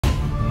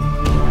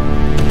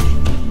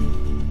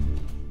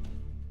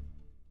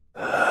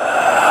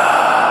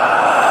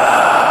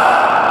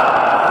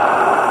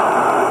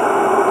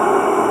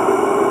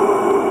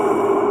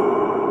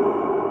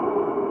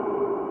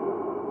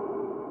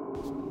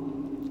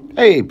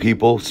Hey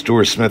people,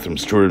 Stuart Smith from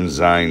Stuart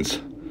Designs.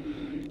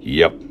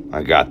 Yep,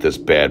 I got this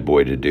bad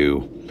boy to do.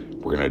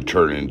 We're going to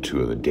turn it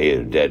into the Day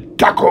of the Dead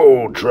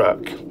taco truck.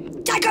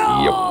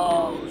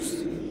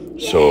 Tacos!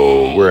 Yep.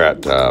 So we're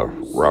at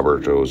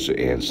Roberto's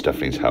and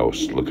Stephanie's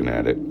house looking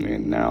at it,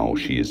 and now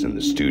she is in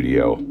the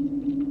studio.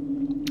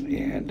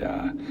 And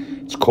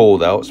it's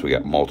cold out, so we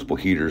got multiple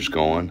heaters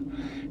going.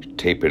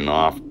 Taping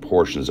off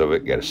portions of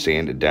it, got to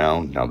sand it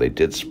down. Now they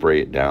did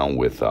spray it down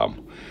with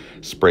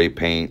spray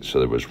paint, so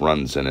there was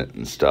runs in it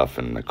and stuff,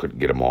 and I couldn't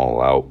get them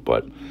all out,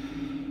 but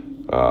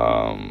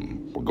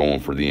we're going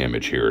for the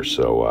image here.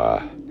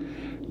 So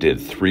did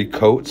 3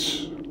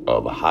 coats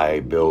of a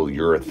high build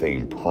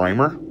urethane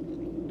primer,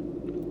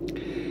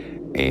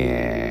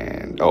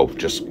 and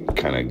just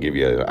kind of give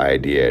you an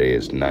idea, it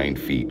is 9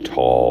 feet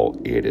tall,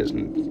 it is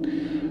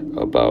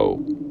about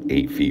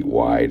 8 feet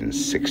wide and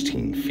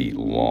 16 feet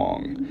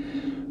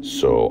long.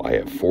 So I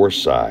have 4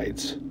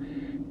 sides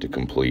to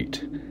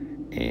complete,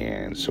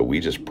 and so we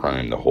just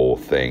primed the whole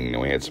thing.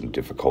 And we had some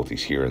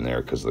difficulties here and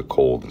there because of the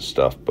cold and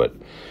stuff, but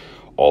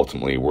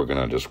ultimately we're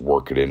gonna just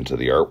work it into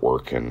the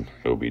artwork and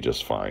it'll be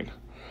just fine.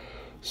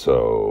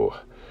 So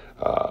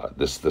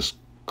this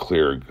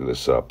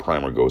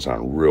primer goes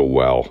on real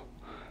well,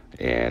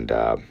 and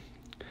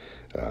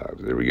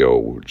there we go.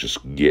 We're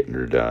just getting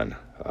her done,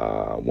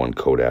 one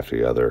coat after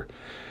the other.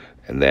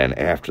 And then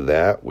after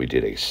that we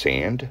did a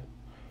sand,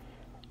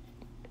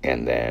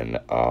 and then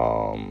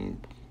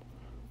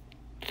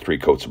 3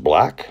 coats of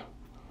black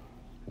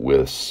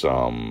with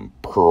some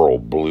pearl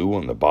blue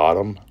on the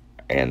bottom,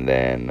 and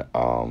then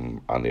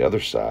on the other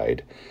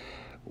side,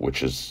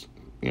 which is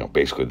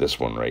basically this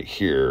one right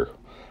here,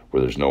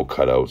 where there's no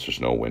cutouts,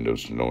 there's no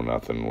windows, no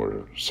nothing,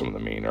 where some of the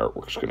main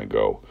artwork's going to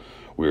go.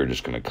 We're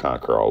just going to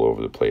conquer all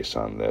over the place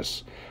on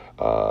this.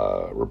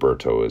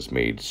 Roberto has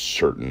made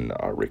certain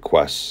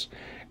requests,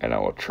 and I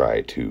will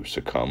try to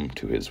succumb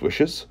to his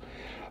wishes.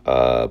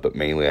 But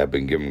mainly I've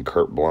been given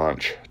carte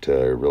blanche to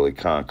really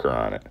conquer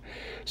on it.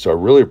 So I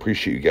really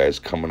appreciate you guys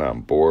coming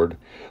on board.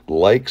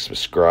 Like,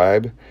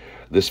 subscribe.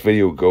 This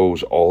video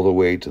goes all the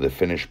way to the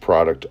finished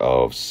product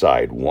of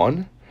side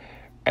 1,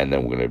 and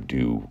then we're going to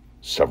do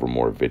several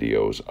more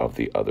videos of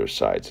the other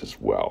sides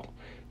as well.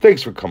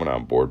 Thanks for coming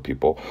on board,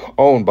 people.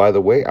 Oh, and by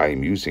the way, I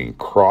am using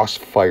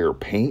Crossfire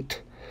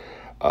paint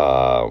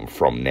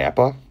from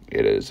Napa.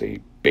 It is a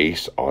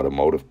base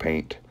automotive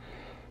paint.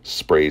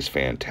 Sprays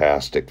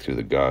fantastic through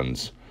the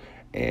guns,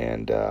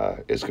 and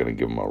it's going to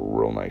give them a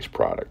real nice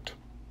product.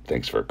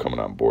 Thanks for coming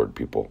on board,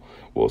 people.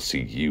 We'll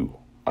see you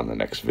on the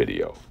next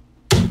video.